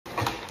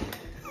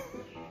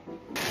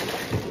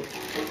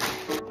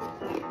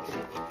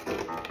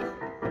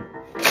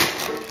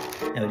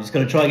Now we're just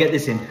gonna try and get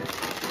this in.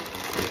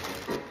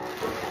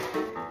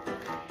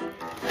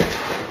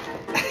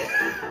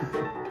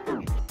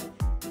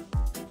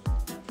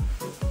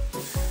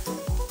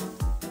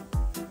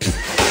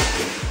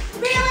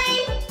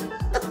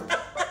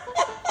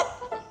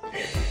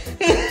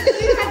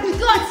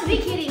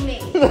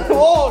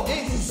 Oh,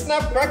 Jesus,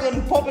 snap, crackling,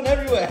 and popping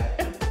everywhere.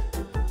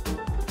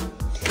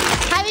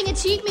 Having a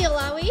cheat meal,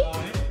 are we?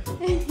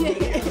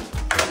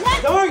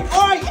 Don't!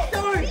 Oi!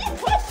 Don't!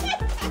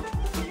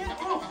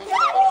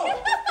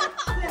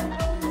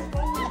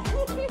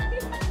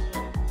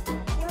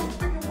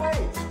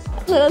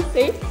 Let's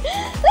see.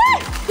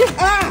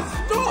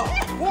 Ah! Stop!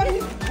 What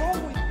is wrong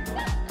with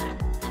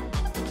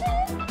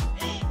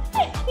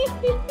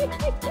you?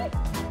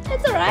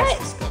 That's alright.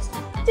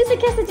 Just a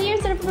quesadilla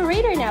instead of a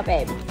burrito now,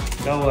 babe.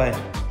 Go away.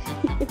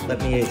 Let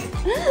me eat.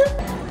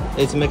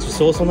 Need some extra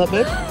sauce on that,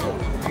 babe?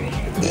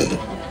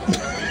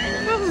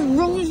 What is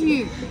wrong with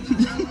you?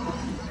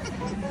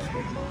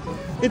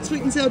 It's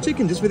sweet and sour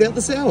chicken, just without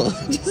the sour.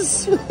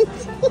 Just sweet.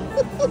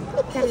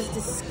 That is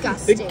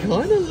disgusting. It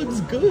kind of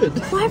looks good.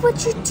 Why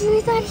would you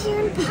do that here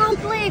in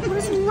public? What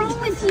is wrong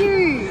with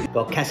you?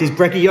 Got Cassie's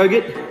brekkie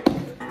yogurt.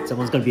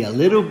 Someone's gonna be a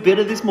little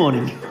bitter this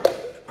morning.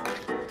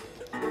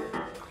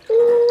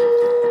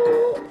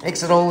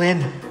 Mix it all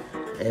in.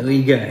 There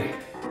we go.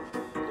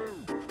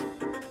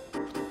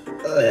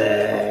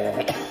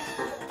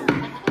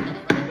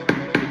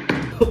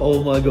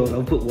 Oh my god,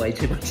 I'll put way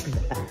too much in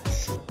that.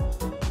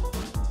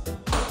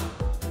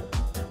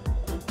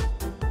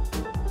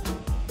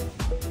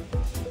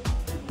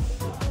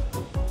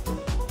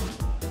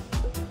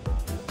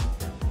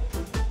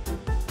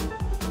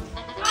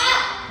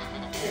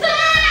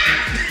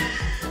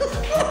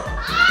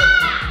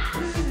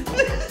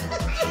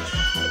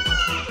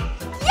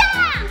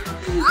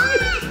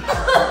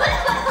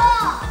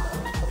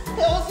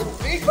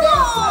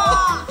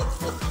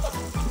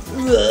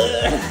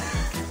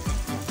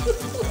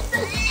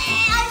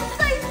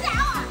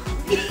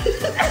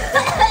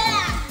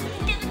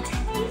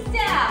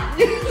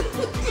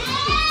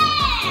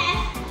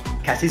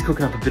 Cassie's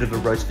cooking up a bit of a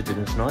roast for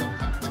dinner tonight.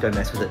 Let's go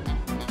mess with it.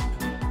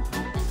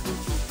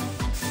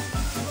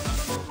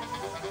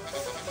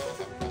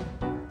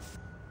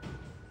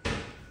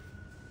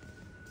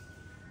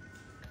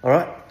 All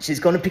right, she's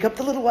gonna pick up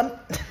the little one.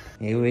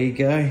 Here we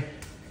go. If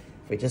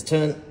we just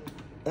turn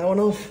that one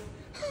off.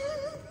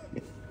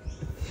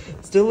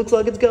 Still looks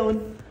like it's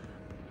going,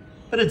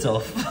 but it's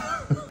off.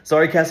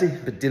 Sorry, Cassie,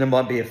 but dinner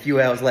might be a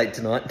few hours late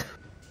tonight.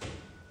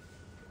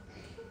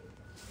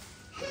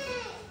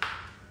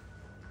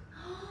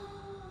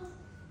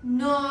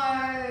 No.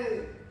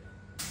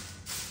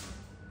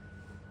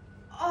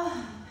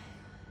 Oh.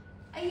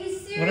 Are you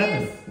serious? What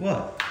happened?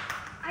 What?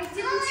 I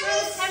didn't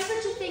turn the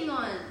temperature thing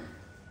on.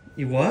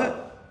 You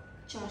what?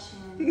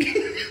 Jashan. Is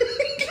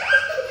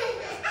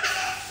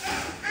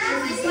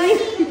this like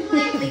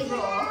completely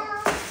raw?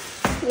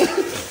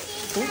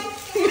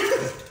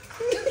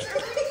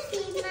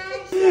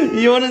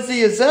 You want to see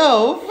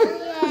yourself?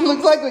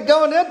 Looks like we're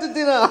going out to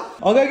dinner.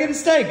 I'll go get a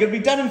steak. It'll be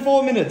done in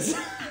 4 minutes.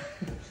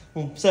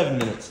 Well, 7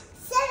 minutes.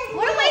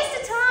 What a waste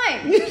of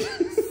time. 7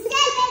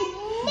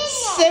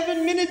 minutes.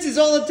 7 minutes is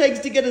all it takes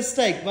to get a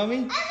steak,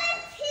 Mummy.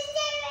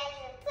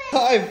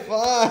 High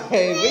five!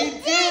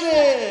 We did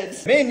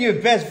it! Me and you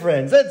are best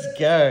friends. Let's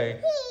go.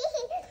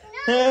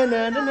 Na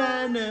na na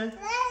na na.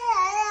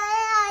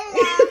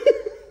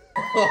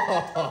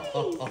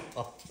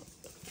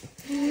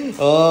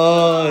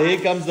 Oh, here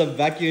comes the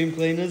vacuum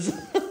cleaners.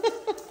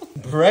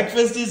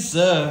 Breakfast is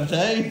served,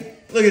 hey?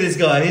 Look at this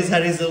guy. He's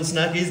had his little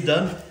snack. He's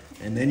done.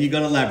 And then you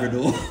got a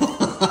Labrador.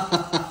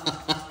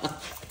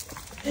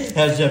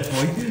 How's that,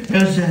 boy?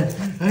 How's that?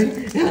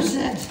 Hey? How's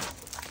that?